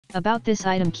About this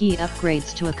item: key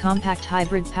upgrades to a compact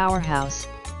hybrid powerhouse,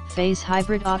 phase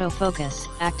hybrid autofocus,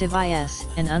 active IS,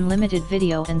 and unlimited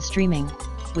video and streaming,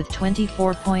 with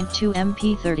 24.2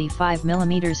 MP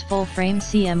 35mm full-frame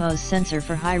CMOS sensor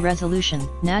for high-resolution,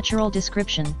 natural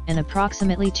description, and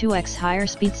approximately 2x higher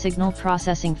speed signal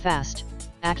processing, fast,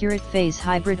 accurate phase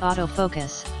hybrid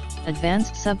autofocus.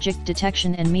 Advanced subject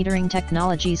detection and metering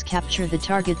technologies capture the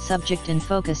target subject in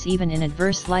focus even in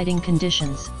adverse lighting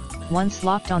conditions. Once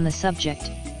locked on the subject,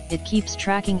 it keeps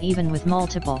tracking even with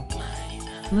multiple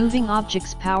moving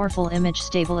objects. Powerful image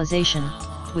stabilization.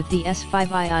 With the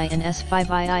S5II and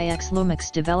S5IIX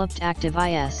LUMIX developed active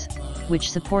IS,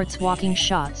 which supports walking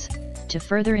shots, to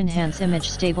further enhance image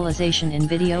stabilization in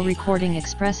video recording.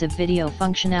 Expressive video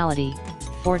functionality.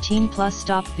 14+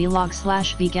 stop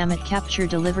vlog/V gamut capture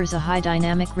delivers a high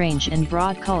dynamic range and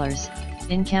broad colors,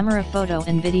 in-camera photo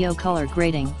and video color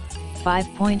grading.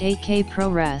 5.8K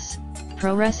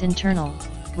ProRes internal,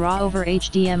 RAW over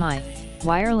HDMI,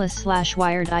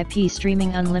 wireless/wired IP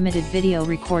streaming, unlimited video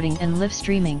recording and live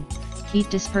streaming. Heat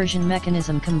dispersion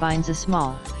mechanism combines a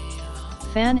small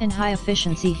fan and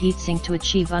high-efficiency heatsink to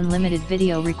achieve unlimited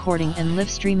video recording and live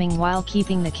streaming while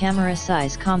keeping the camera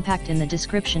size compact. In the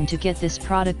description to get this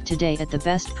product today at the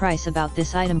best price. About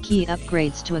this item: key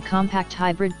upgrades to a compact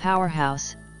hybrid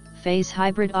powerhouse, phase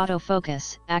hybrid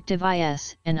autofocus, active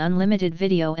IS, and unlimited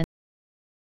video and